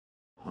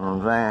know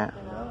what I'm saying?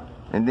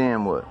 And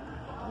then what?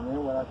 And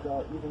then what I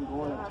thought, even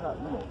going to top,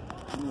 you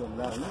know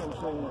what I'm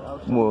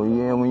saying? Well,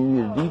 yeah, when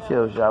you get a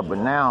detail shop, but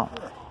now,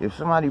 if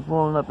somebody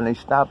pulling up and they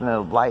stopping at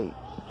a light,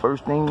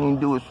 first thing you need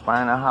to do is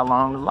find out how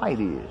long the light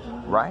is,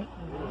 right?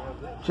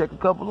 Check a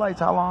couple lights,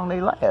 how long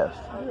they last.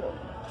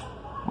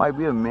 Might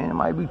be a minute,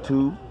 might be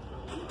 2.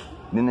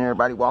 Then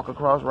everybody walk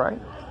across, right?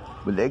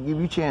 But they give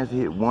you a chance to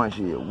hit 1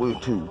 shit,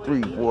 with 2,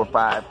 3, 4,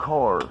 5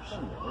 cars.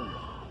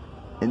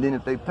 And then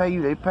if they pay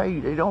you, they pay you.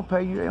 They don't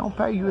pay you, they don't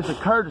pay you. It's a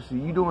courtesy.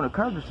 You doing a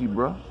courtesy,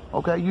 bro.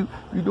 Okay, you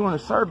doing a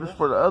service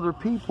for the other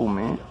people,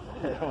 man.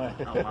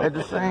 At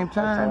the same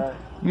time,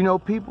 you know,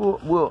 people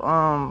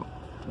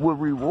will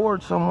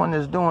reward someone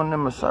that's doing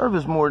them a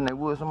service more than they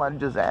would somebody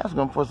just ask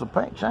them for some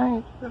paint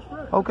change. That's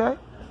right. Okay?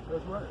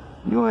 That's right.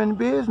 You in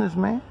business,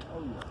 man.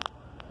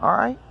 All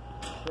right?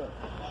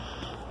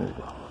 There you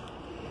go.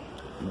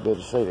 You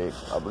better say that.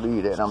 I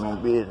believe that I'm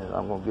in business.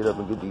 I'm gonna get up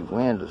and get these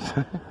windows.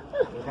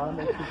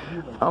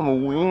 I'm a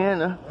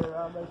winner.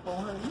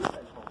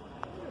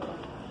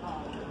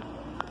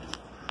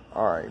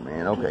 All right,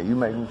 man. Okay, you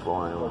make me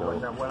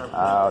 400.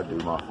 I'll do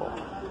my 4.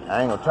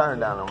 I ain't gonna turn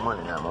down no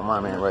money now. My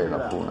mom ain't ready no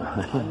food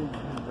now.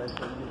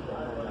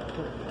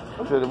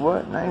 To the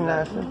what?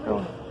 99 cents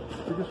though?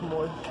 To get some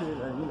more shit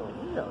and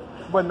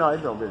But no,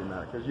 it don't really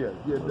matter because it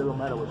don't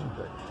matter what you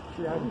say.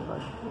 See, I just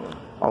like.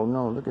 Oh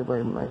no, look at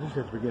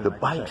the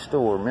bike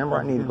store. Remember,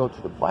 I need to go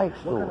to the bike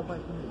store. What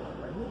kind of bike you need?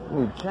 I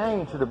need to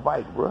change to the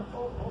bike, bro.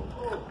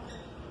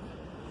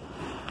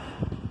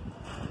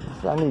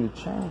 I need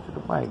to change to the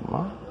bike,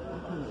 man.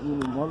 You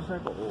need a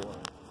motorcycle or?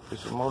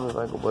 It's a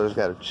motorcycle, but it's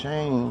got a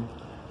chain.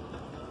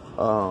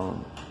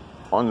 On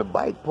the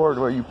bike part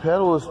where you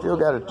pedal, it's still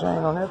got a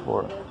chain on that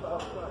part.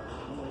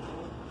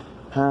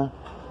 Huh?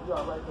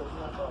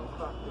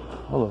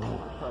 Hold on.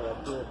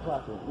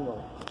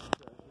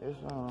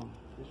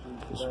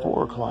 It's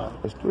 4 o'clock.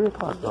 It's 3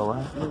 o'clock though,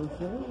 right?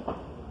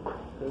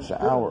 It's an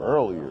hour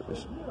earlier.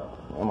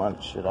 I'm on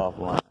shit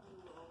offline.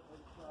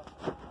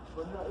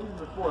 But not even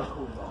before it's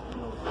cool,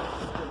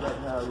 like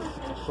how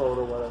it's sold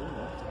or whatever,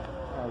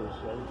 how it's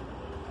sold.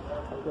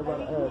 What about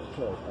an ass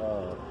cut?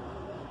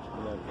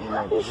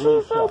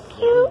 She's so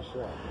cute.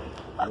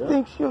 I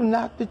think she'll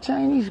knock the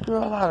Chinese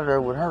girl out of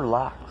there with her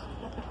locks.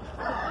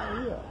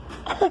 Yeah.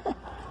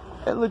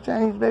 That little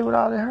Chinese baby with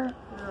all that hair.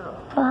 Yeah.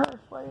 Her hair's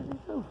crazy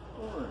too.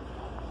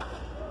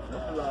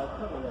 That's a lot of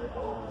color right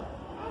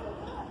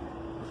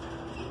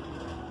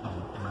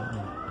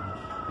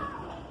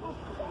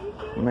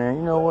there. Man,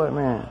 you know what,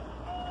 man?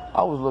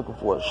 I was looking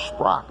for a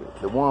sprocket,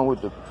 the one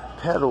with the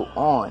pedal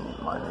on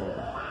it, my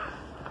nigga.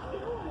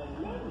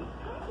 You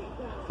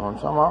know what I'm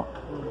talking about?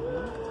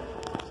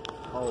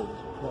 Oh,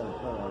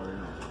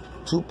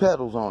 2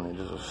 pedals on it.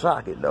 There's a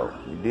socket though.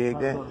 You dig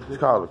that? It's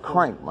called a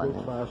crank, my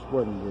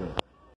nigga.